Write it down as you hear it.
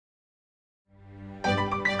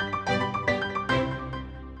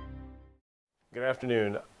Good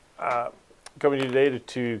afternoon. Coming to you today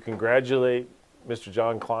to congratulate Mr.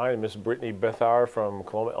 John Klein and Ms. Brittany Brethauer from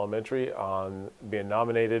Coloma Elementary on being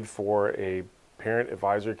nominated for a Parent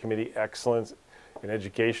Advisory Committee Excellence in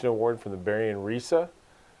Education Award from the Berrien RESA.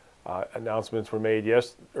 Announcements were made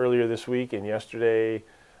earlier this week, and yesterday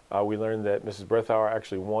we learned that Mrs. Brethauer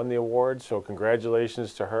actually won the award, so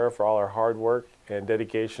congratulations to her for all her hard work and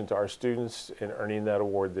dedication to our students in earning that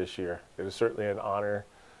award this year. It is certainly an honor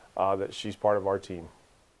that she's part of our team.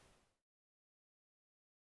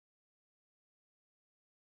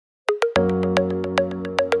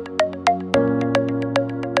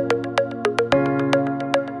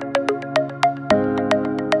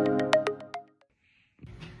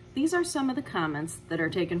 These are some of the comments that are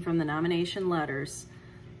taken from the nomination letters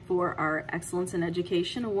for our Excellence in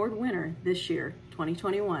Education Award winner this year,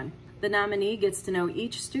 2021. The nominee gets to know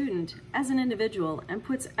each student as an individual and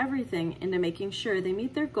puts everything into making sure they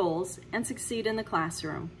meet their goals and succeed in the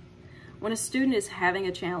classroom. When a student is having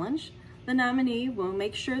a challenge, the nominee will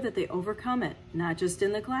make sure that they overcome it, not just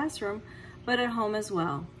in the classroom, but at home as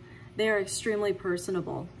well. They are extremely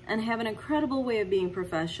personable and have an incredible way of being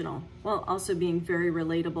professional, while also being very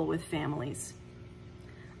relatable with families.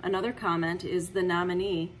 Another comment is the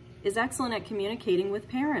nominee is excellent at communicating with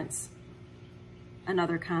parents.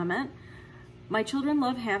 Another comment, my children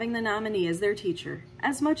love having the nominee as their teacher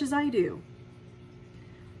as much as I do.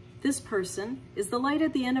 This person is the light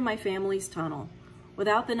at the end of my family's tunnel.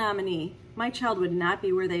 Without the nominee, my child would not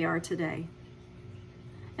be where they are today.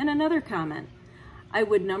 And another comment, I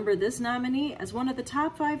would number this nominee as one of the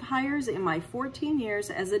top 5 hires in my 14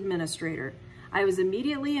 years as administrator. I was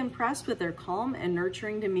immediately impressed with their calm and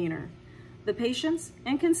nurturing demeanor. The patience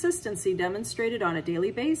and consistency demonstrated on a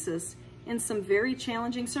daily basis in some very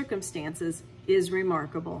challenging circumstances is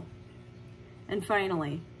remarkable. And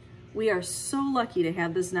finally, we are so lucky to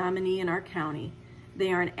have this nominee in our county.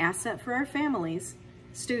 They are an asset for our families,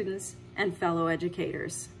 students, and fellow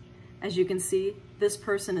educators. As you can see, this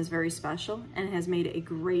person is very special and has made a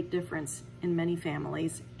great difference in many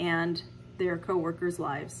families and their co-workers'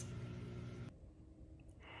 lives.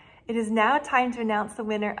 It is now time to announce the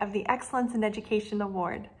winner of the Excellence in Education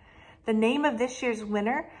Award. The name of this year's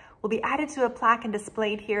winner will be added to a plaque and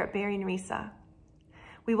displayed here at Berrien RESA.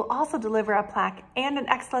 We will also deliver a plaque and an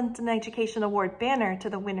Excellence in Education Award banner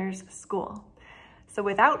to the winner's school. So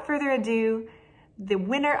without further ado, the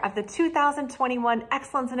winner of the 2021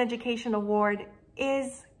 Excellence in Education Award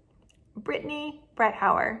is Brittany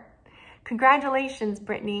Brethauer. Congratulations,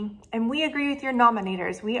 Brittany, and we agree with your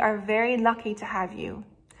nominators. We are very lucky to have you.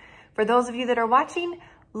 For those of you that are watching,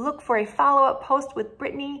 look for a follow-up post with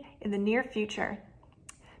Brittany in the near future.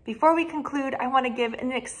 Before we conclude, I want to give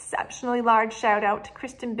an exceptionally large shout out to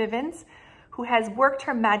Kristen Bivens, who has worked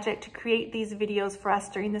her magic to create these videos for us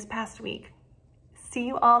during this past week. See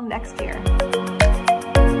you all next year.